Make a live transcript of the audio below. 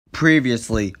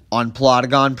Previously on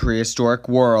Plotagon Prehistoric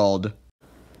World.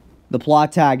 The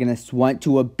protagonists went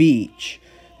to a beach,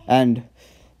 and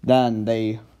then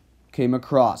they came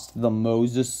across the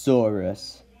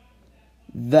Mosasaurus.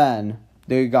 Then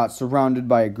they got surrounded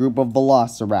by a group of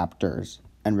velociraptors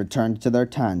and returned to their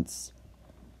tents.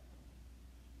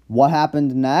 What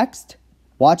happened next?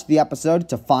 Watch the episode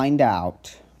to find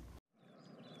out.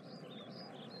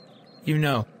 You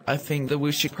know, I think that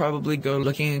we should probably go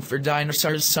looking for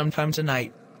dinosaurs sometime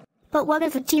tonight. But what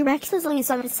if a T-Rex is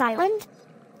loose on this island?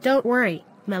 Don't worry,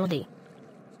 Melody.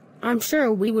 I'm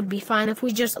sure we would be fine if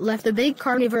we just left the big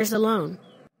carnivores alone.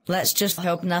 Let's just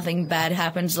hope nothing bad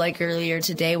happens like earlier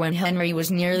today when Henry was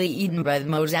nearly eaten by the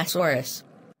Mosasaurus.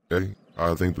 Hey,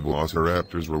 I think the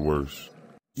velociraptors were worse.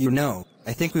 You know,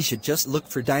 I think we should just look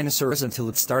for dinosaurs until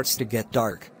it starts to get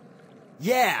dark.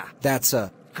 Yeah, that's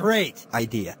a great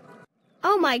idea.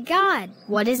 Oh my god,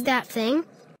 what is that thing?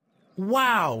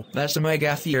 Wow, that's a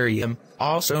megatherium,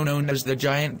 also known as the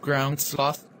giant ground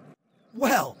sloth.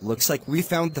 Well, looks like we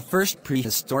found the first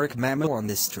prehistoric mammal on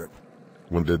this trip.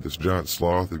 When did this giant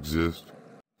sloth exist?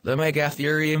 The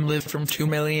megatherium lived from 2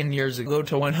 million years ago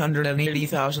to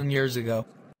 180,000 years ago.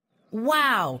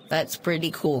 Wow, that's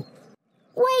pretty cool.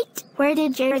 Wait, where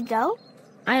did Jared go?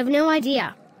 I have no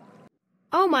idea.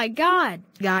 Oh my god,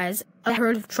 guys, a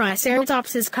herd of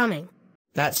triceratops is coming.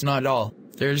 That's not all.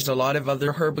 There's a lot of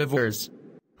other herbivores.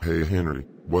 Hey Henry,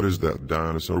 what is that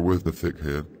dinosaur with the thick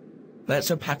head?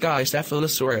 That's a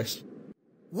Pachycephalosaurus.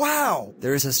 Wow,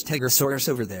 there's a Stegosaurus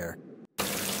over there.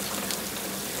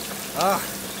 Ah,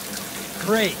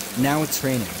 great, now it's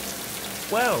raining.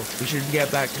 Well, we should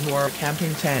get back to our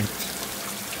camping tent.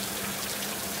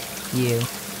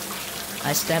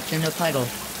 I stepped in a puddle.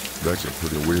 That's a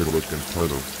pretty weird looking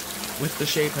puddle. With the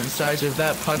shape and size of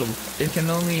that puddle, it can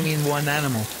only mean one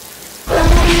animal.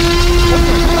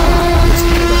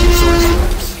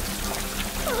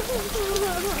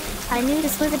 I knew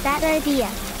this was a bad idea.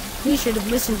 We should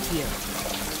have listened to you.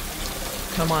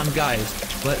 Come on guys,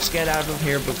 let's get out of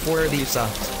here before these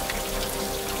sucks.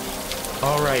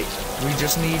 Alright, we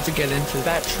just need to get into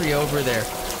that tree over there.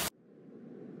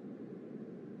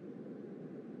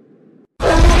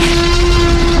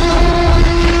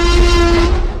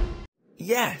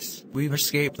 Yes, we've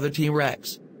escaped the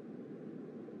T-Rex.